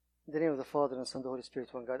In the name of the Father, and Son, and the Holy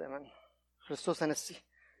Spirit, one God, Amen. Christos Anassi.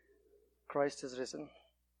 Christ is risen.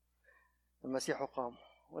 Al-Masihu Qam.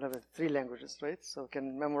 Whatever, 3 languages, right? So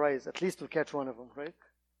can memorize, at least we'll catch one of them, right?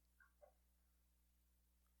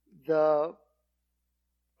 The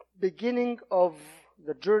beginning of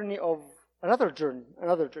the journey of another journey.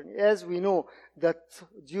 As we know that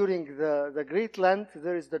during the Great Lent,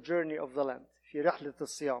 there is the journey of the Lent. في رحلة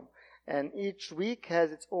الصيام. And each week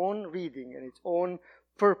has its own reading and its own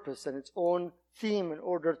purpose and its own theme in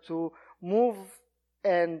order to move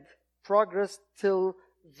and progress till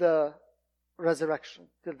the resurrection.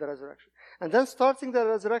 And then starting the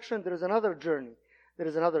resurrection, there is another journey.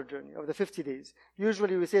 Of the 50 days.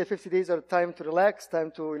 Usually we say 50 days are time to relax,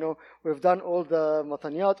 time to, we've done all the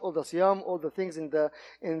mataniyat, all the siyam, all the things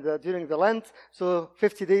during the Lent. So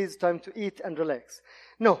 50 days time to eat and relax.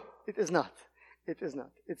 No, it is not.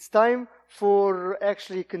 It's time for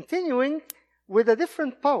actually continuing with a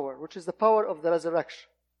different power, which is the power of the resurrection,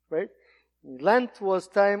 right? Lent was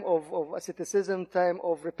time of asceticism, time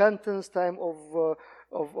of repentance, time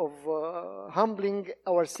of humbling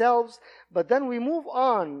ourselves. But then we move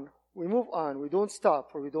on. We don't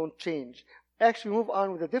stop or we don't change. Actually, we move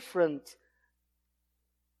on with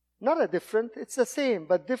it's the same,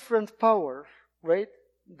 but different power, right?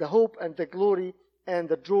 The hope and the glory and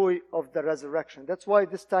the joy of the resurrection. That's why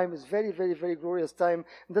this time is very, very, very glorious time.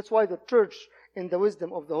 And that's why the church, in the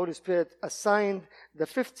wisdom of the Holy Spirit, assigned the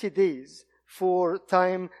 50 days for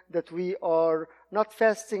time that we are not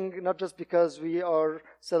fasting, not just because we are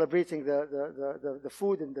celebrating the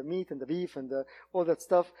food and the meat and the beef and all that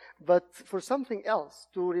stuff, but for something else,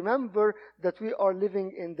 to remember that we are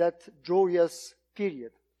living in that joyous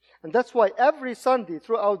period. And that's why every Sunday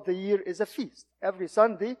throughout the year is a feast. Every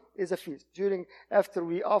Sunday is a feast. After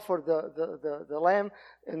we offer the lamb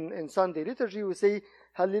in Sunday liturgy, we say,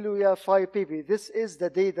 Hallelujah, Phi Pepe. This is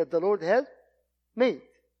the day that the Lord has made.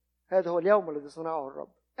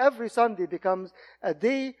 Every Sunday becomes a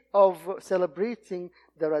day of celebrating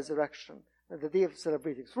the resurrection. The day of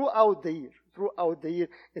celebrating. Throughout the year,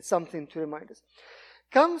 it's something to remind us.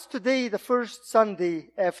 Comes today, the first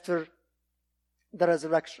Sunday after the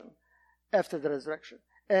resurrection.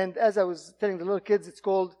 And as I was telling the little kids, it's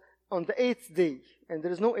called on the 8th day. And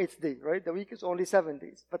there is no 8th day, right? The week is only 7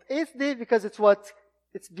 days. But 8th day because it's what?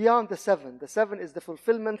 It's beyond the 7. The 7 is the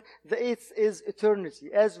fulfillment. The 8th is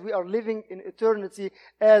eternity. As we are living in eternity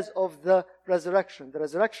as of the resurrection. The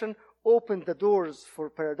resurrection opened the doors for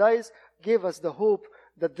paradise, gave us the hope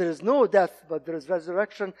that there is no death, but there is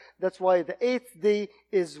resurrection. That's why the 8th day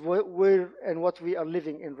is where and what we are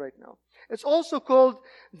living in right now. It's also called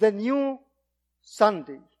the new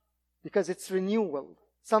Sunday because it's renewal,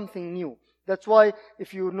 something new. That's why,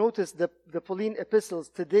 if you notice the Pauline epistles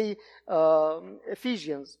today,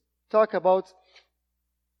 Ephesians talk about,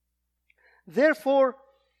 therefore,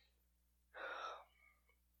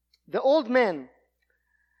 the old man,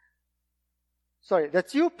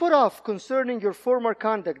 that you put off concerning your former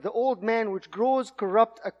conduct, the old man which grows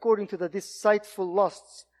corrupt according to the deceitful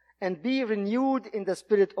lusts, and be renewed in the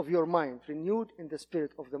spirit of your mind. Renewed in the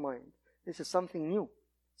spirit of the mind. This is something new.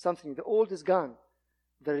 The old is gone.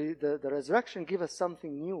 The resurrection gives us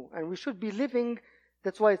something new. And we should be living,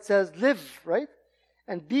 that's why it says live, right?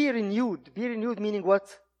 And be renewed. Be renewed meaning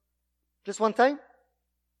what? Just one time?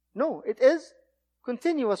 No, it is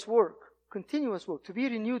continuous work. To be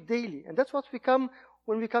renewed daily. And that's what we come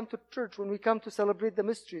when we come to church, when we come to celebrate the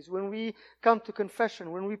mysteries, when we come to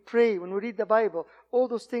confession, when we pray, when we read the Bible. All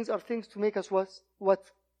those things are things to make us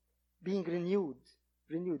what? Being renewed.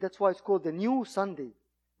 That's why it's called the new Sunday.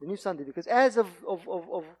 The new Sunday, because as of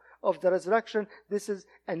the resurrection, this is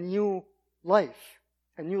a new life.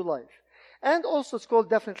 And also it's called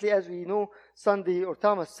definitely, as we know, Sunday or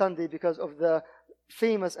Thomas Sunday because of the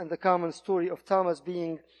famous and the common story of Thomas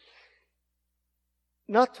being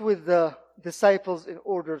not with the disciples in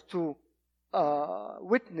order to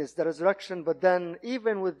witness the resurrection, but then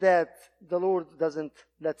even with that, the Lord doesn't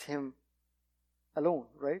let him alone,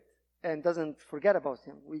 right? And doesn't forget about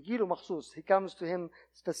him. ويجيله مخصوص. He comes to him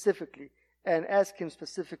specifically and asks him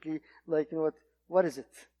specifically, like, what is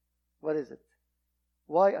it?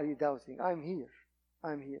 Why are you doubting? I'm here.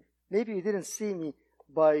 Maybe you didn't see me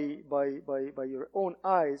by your own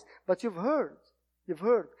eyes, but you've heard.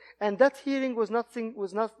 And that hearing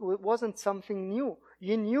wasn't something new.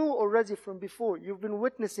 You knew already from before. You've been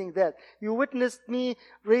witnessing that. You witnessed me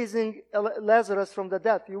raising Lazarus from the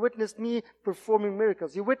dead. You witnessed me performing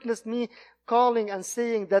miracles. You witnessed me calling and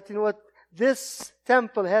saying that, this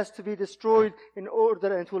temple has to be destroyed in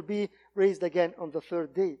order and it will be raised again on the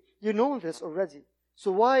 3rd day. You know this already.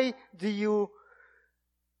 So why do you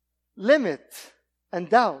limit and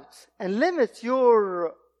doubt and limit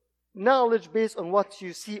your knowledge based on what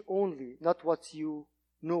you see only, not what you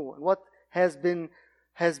know, and what has been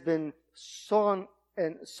sown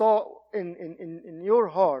and saw in your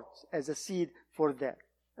heart as a seed for that.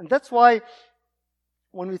 And that's why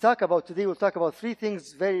when we talk about today, we'll talk about three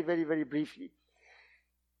things very, very, very briefly.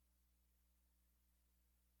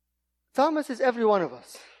 Thomas is every one of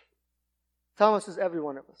us. Thomas is every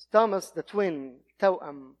one of us. Thomas, the twin,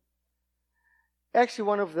 Tawam. Actually,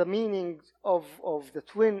 one of the meanings of the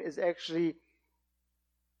twin is actually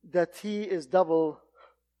that he is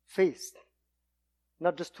double-faced.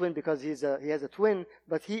 Not just twin because he has a twin,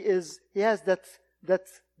 but he has that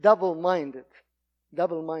double-minded.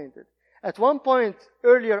 At one point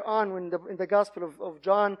earlier on, in the Gospel of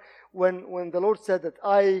John, when the Lord said that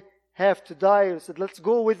I have to die, he said, let's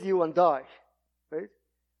go with you and die. Right?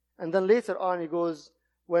 And then later on he goes,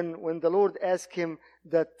 when the Lord asked him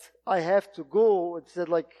that I have to go, he said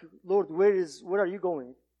like, Lord, where are you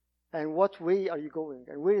going? And what way are you going?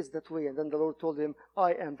 And where is that way? And then the Lord told him,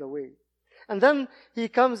 I am the way. And then he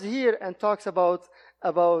comes here and talks about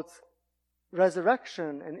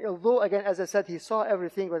resurrection. And although, again, as I said, he saw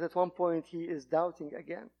everything, but at one point he is doubting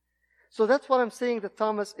again. So that's what I'm saying, that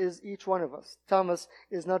Thomas is each one of us. Thomas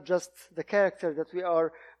is not just the character that we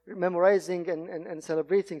are memorizing and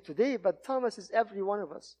celebrating today, but Thomas is every one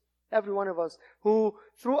of us. Every one of us who,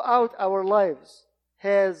 throughout our lives,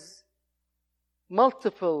 has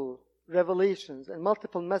multiple revelations and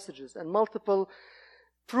multiple messages and multiple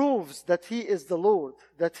proofs that he is the Lord,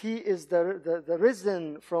 that he is the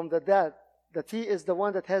risen from the dead, that he is the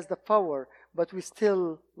one that has the power, but we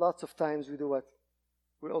still, lots of times, we do what?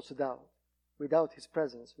 We also doubt. We doubt his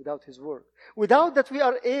presence, without his work. Without that we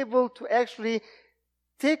are able to actually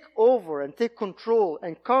take over and take control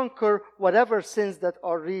and conquer whatever sins that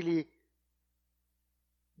are really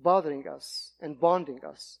bothering us and bonding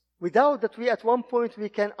us. Without that we, at one point, we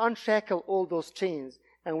can unshackle all those chains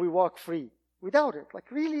and we walk free. Without it.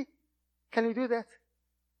 Like, really? Can we do that?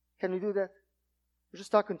 Can we do that? I was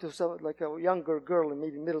just talking to a younger girl in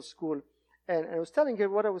maybe middle school, and I was telling her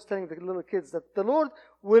what I was telling the little kids, that the Lord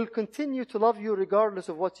will continue to love you regardless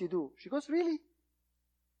of what you do. She goes, really?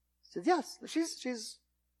 I said, yes. She's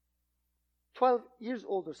 12 years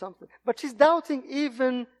old or something. But she's doubting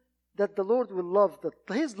even that the Lord will love, that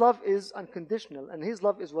his love is unconditional, and his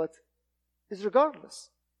love is what? Is regardless.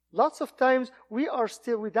 Lots of times we are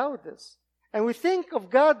still without this. And we think of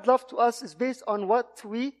God's love to us is based on what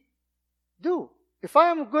we do. If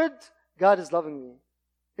I am good, God is loving me.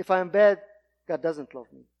 If I am bad, God doesn't love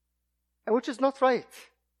me. And which is not right.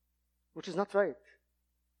 Which is not right.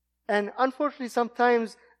 And unfortunately,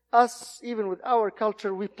 sometimes us, even with our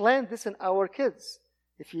culture, we plant this in our kids.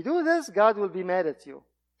 If you do this, God will be mad at you.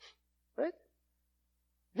 Right?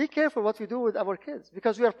 Be careful what we do with our kids.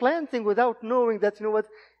 Because we are planting without knowing that, you know what,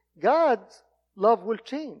 God's love will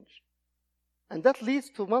change. And that leads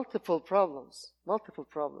to multiple problems.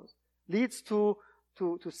 Leads to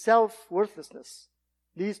self-worthlessness.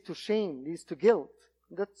 Leads to shame. Leads to guilt.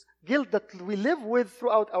 That's guilt that we live with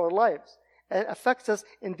throughout our lives. And affects us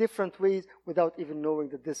in different ways without even knowing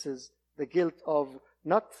that this is the guilt of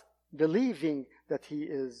not believing that he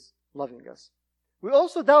is loving us. We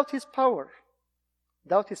also doubt his power.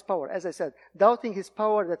 Doubt his power. As I said, doubting his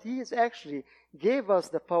power, that he is actually gave us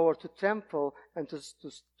the power to trample and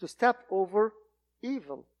to step over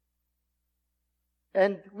evil.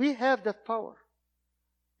 And we have that power.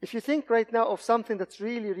 If you think right now of something that's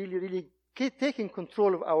really, really, really taking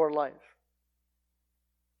control of our life,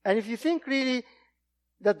 and if you think really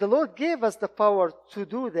that the Lord gave us the power to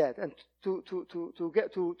do that and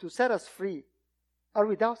to set us free, are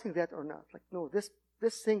we doubting that or not? Like, no, this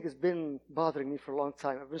thing has been bothering me for a long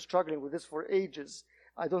time. I've been struggling with this for ages.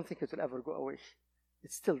 I don't think it will ever go away.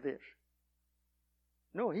 It's still there.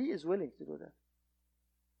 No, he is willing to do that.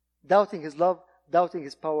 Doubting his love, doubting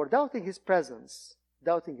his power, doubting his presence.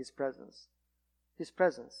 Doubting his presence. His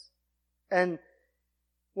presence. And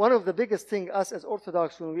one of the biggest things, us as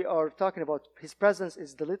Orthodox, when we are talking about his presence,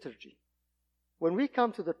 is the liturgy. When we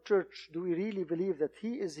come to the church, do we really believe that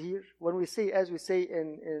he is here? When we say, as we say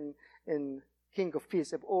in King of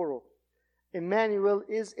Peace, Oro, Emmanuel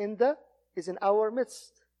is in our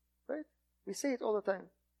midst. Right? We say it all the time.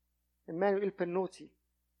 Emmanuel Pennoti.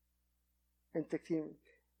 In Tektim.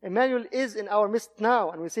 Emmanuel is in our midst now,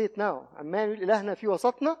 and we say it now. Emmanuel ilahna fi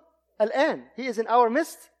wasatna al-an. He is in our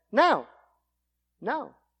midst now.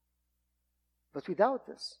 Now. But we doubt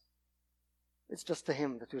this. It's just a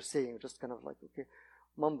hymn that we're saying, just kind of like, okay,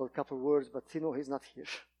 mumble a couple words, but he's not here.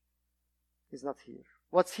 He's not here.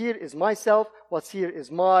 What's here is myself. What's here is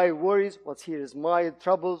my worries. What's here is my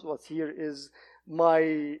troubles. What's here is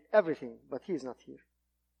my everything, but he is not here.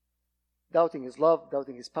 Doubting his love,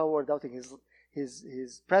 doubting his power, doubting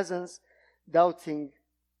his presence, doubting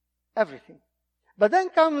everything. But then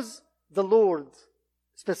comes the Lord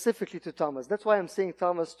specifically to Thomas. That's why I'm saying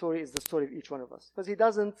Thomas' story is the story of each one of us. Because he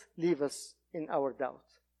doesn't leave us in our doubt.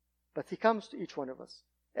 But he comes to each one of us.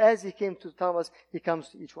 As he came to Thomas, he comes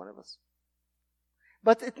to each one of us.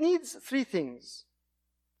 But it needs three things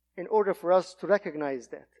in order for us to recognize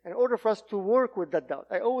that, in order for us to work with that doubt.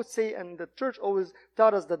 I always say, and the church always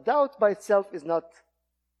taught us, that doubt by itself is not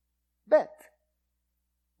bad.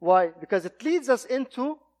 Why? Because it leads us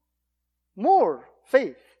into more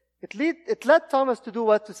faith. It led Thomas to do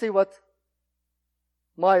what? To say what?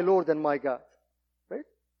 My Lord and my God. Right?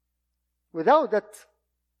 Without that,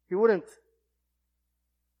 he wouldn't.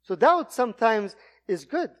 So doubt sometimes is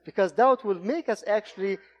good, because doubt will make us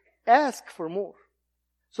actually ask for more.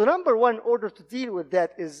 So number one, in order to deal with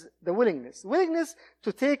that, is the willingness. Willingness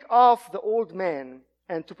to take off the old man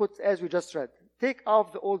and to put, as we just read, take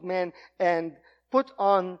off the old man and put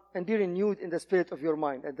on and be renewed in the spirit of your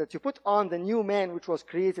mind. And that you put on the new man which was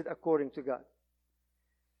created according to God.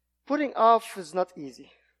 Putting off is not easy.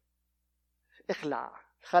 Khala.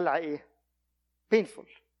 Painful.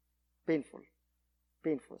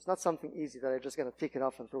 It's not something easy that I'm just going to take it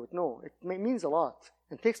off and throw it. No, it means a lot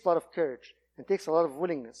and takes a lot of courage. It takes a lot of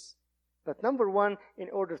willingness. But number one, in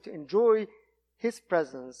order to enjoy his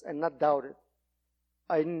presence and not doubt it,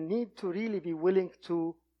 I need to really be willing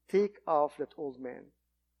to take off that old man.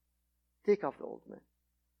 Take off the old man.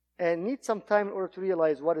 And need some time in order to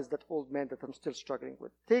realize what is that old man that I'm still struggling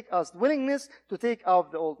with. Take us willingness to take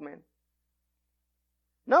off the old man.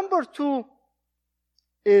 Number two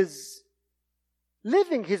is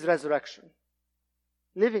living his resurrection.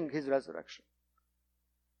 Living his resurrection.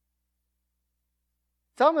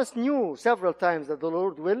 Thomas knew several times that the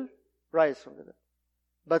Lord will rise from the dead.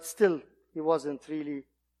 But still, he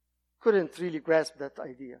couldn't really grasp that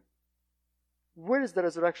idea. Where is the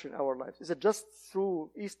resurrection in our lives? Is it just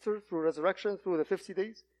through Easter, through resurrection, through the 50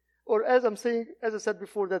 days? Or as I said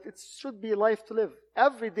before, that it should be a life to live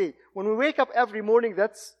every day. When we wake up every morning,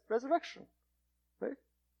 that's resurrection. Right?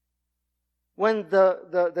 When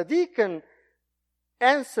the deacon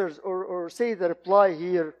answers or say the reply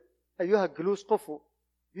here, أيها الجلوس قفوا,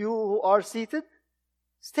 you who are seated,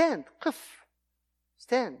 stand. قف.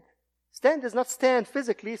 Stand. Stand is not stand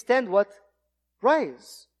physically. Stand what?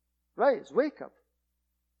 Rise. Rise. Wake up.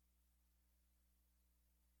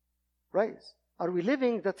 Rise. Are we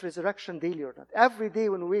living that resurrection daily or not? Every day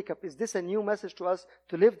when we wake up, is this a new message to us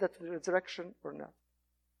to live that resurrection or not?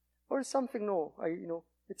 Or is something, no,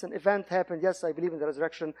 it's an event happened. Yes, I believe in the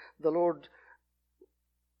resurrection. The Lord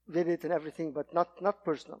did it and everything, but not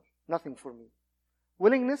personal. Nothing for me.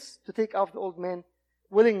 Willingness to take off the old man.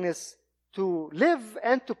 Willingness to live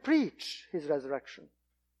and to preach his resurrection.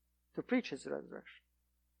 To preach his resurrection.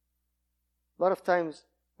 A lot of times,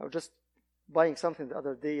 I was just buying something the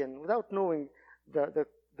other day, and without knowing,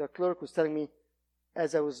 the clerk was telling me,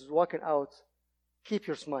 as I was walking out, keep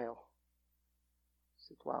your smile. I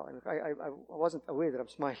said, wow, I wasn't aware that I'm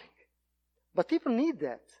smiling. But people need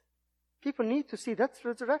that. People need to see that's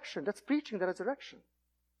resurrection. That's preaching the resurrection.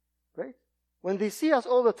 Right? When they see us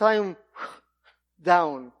all the time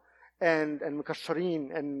down and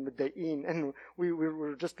mukasharin and muddayin, and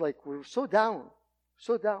we're just like, we're so down.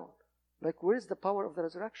 Like, where's the power of the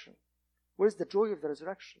resurrection? Where's the joy of the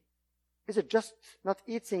resurrection? Is it just not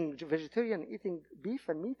eating vegetarian, eating beef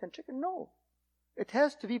and meat and chicken? No. It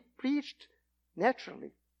has to be preached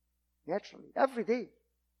naturally. Every day.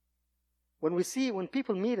 When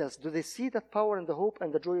people meet us, do they see that power and the hope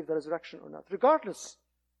and the joy of the resurrection or not? Regardless.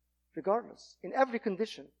 In every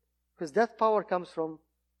condition. Because that power comes from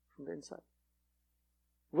the inside.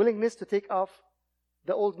 Willingness to take off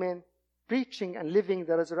the old man, preaching and living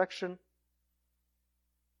the resurrection.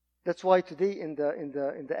 That's why today in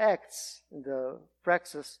the Acts, in the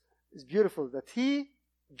praxis, is beautiful that he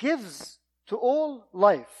gives to all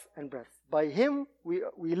life and breath. By him we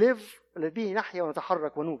live. In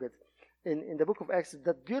the book of Acts,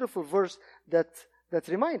 that beautiful verse that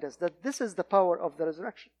reminds us that this is the power of the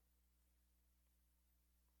resurrection.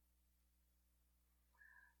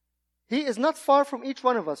 He is not far from each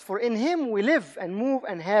one of us, for in him we live and move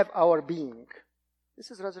and have our being.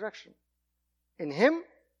 This is resurrection. In him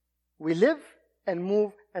we live and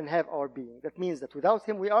move and have our being. That means that without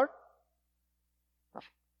him we are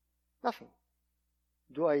nothing.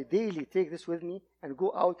 Do I daily take this with me and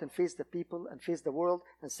go out and face the people and face the world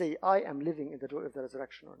and say, I am living in the joy of the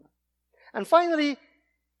resurrection or not? And finally,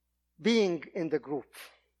 being in the group.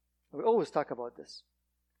 We always talk about this.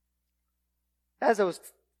 As I was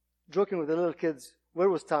joking with the little kids, where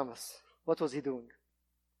was Thomas? What was he doing?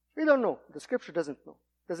 We don't know. The scripture doesn't know.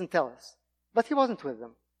 Doesn't tell us. But he wasn't with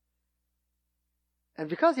them. And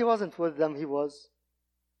because he wasn't with them, he was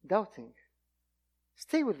doubting.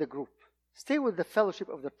 Stay with the group. Stay with the fellowship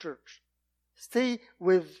of the church. Stay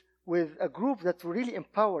with a group that will really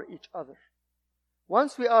empower each other.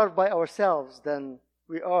 Once we are by ourselves, then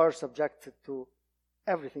we are subjected to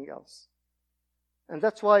everything else. And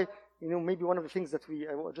that's why, maybe one of the things that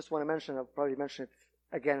I just want to mention, I'll probably mention it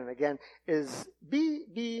again and again, is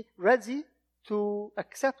be ready to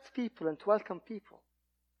accept people and to welcome people.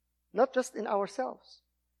 Not just in ourselves.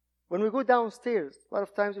 When we go downstairs, a lot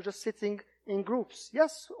of times we're just sitting in groups.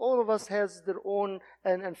 Yes, all of us has their own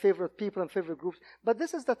and favorite people and favorite groups, but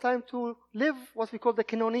this is the time to live what we call the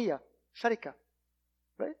kinonia, sharika,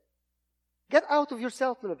 right? Get out of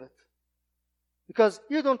yourself a little bit. Because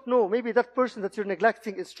you don't know, maybe that person that you're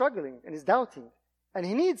neglecting is struggling and is doubting, and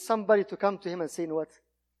he needs somebody to come to him and say, what?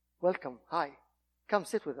 Welcome, hi, come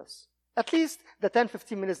sit with us. At least the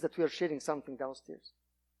 10-15 minutes that we are sharing something downstairs.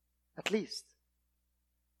 At least.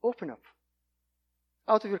 Open up.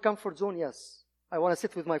 Out of your comfort zone, yes. I want to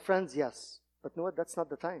sit with my friends, yes. But know what? That's not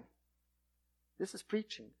the time. This is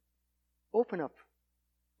preaching. Open up.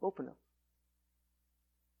 Open up.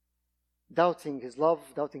 Doubting His love,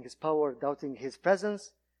 doubting His power, doubting His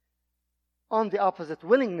presence. On the opposite,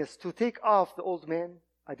 willingness to take off the old man,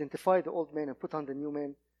 identify the old man and put on the new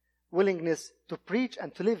man. Willingness to preach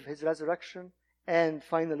and to live His resurrection. And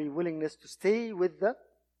finally, willingness to stay with the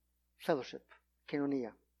fellowship, koinonia,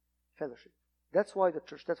 fellowship. That's why the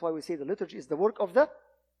church, that's why we say the liturgy is the work of the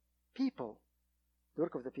people. The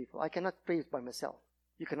work of the people. I cannot pray it by myself.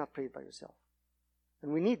 You cannot pray it by yourself.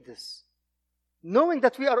 And we need this. Knowing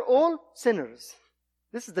that we are all sinners.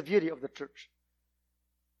 This is the beauty of the church.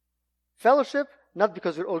 Fellowship, not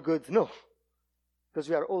because we're all good, no. Because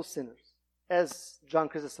we are all sinners. As John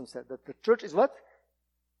Chrysostom said, that the church is what?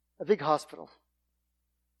 A big hospital.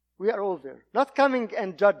 We are all there. Not coming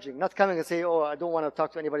and judging. Not coming and say, I don't want to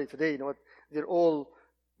talk to anybody today. You know what?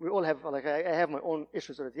 We all have, I have my own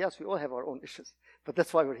issues already. Yes, we all have our own issues. But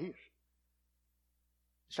that's why we're here.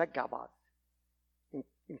 Shagga ba'd.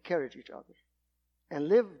 Encourage each other. And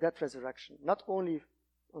live that resurrection. Not only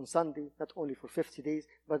on Sunday, not only for 50 days,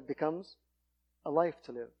 but becomes a life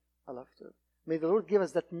to live. A life to live. May the Lord give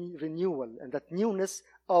us that renewal and that newness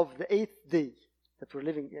of the 8th day that we're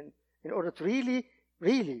living in order to really,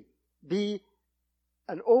 really be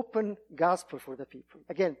an open gospel for the people.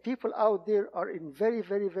 Again, people out there are in very,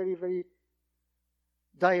 very, very, very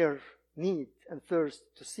dire need and thirst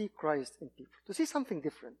to see Christ in people, to see something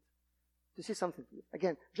different, to see something different.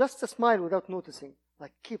 Again, just a smile without noticing,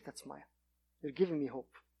 keep that smile. You're giving me hope.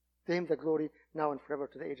 To Him the glory, now and forever,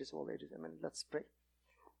 to the ages of all ages. Amen. Let's pray.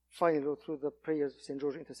 Finally, Lord, through the prayers of St.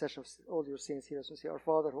 George, intercession of all your saints, hear us and say, Our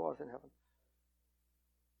Father who art in heaven.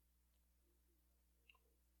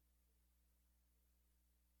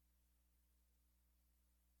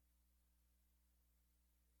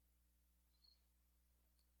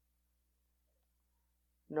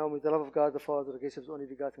 Now may the love of God the Father, the grace of His only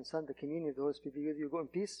begotten Son, the communion of the Holy Spirit be with you. Go in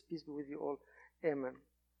peace. Peace be with you all. Amen.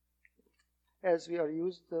 As we are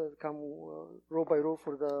used, come row by row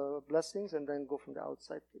for the blessings and then go from the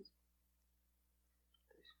outside, please.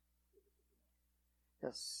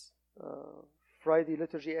 Yes. Friday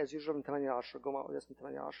liturgy as usual من 8:10 جمعة قداس من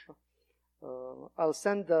 8:10. I'll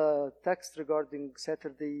send the text regarding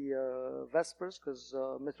Saturday Vespers because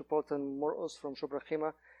Metropolitan Moros from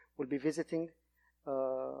Shobrachima will be visiting.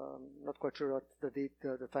 Not quite sure what the date,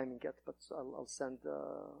 the timing yet, but I'll send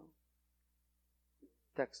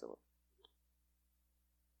text about it.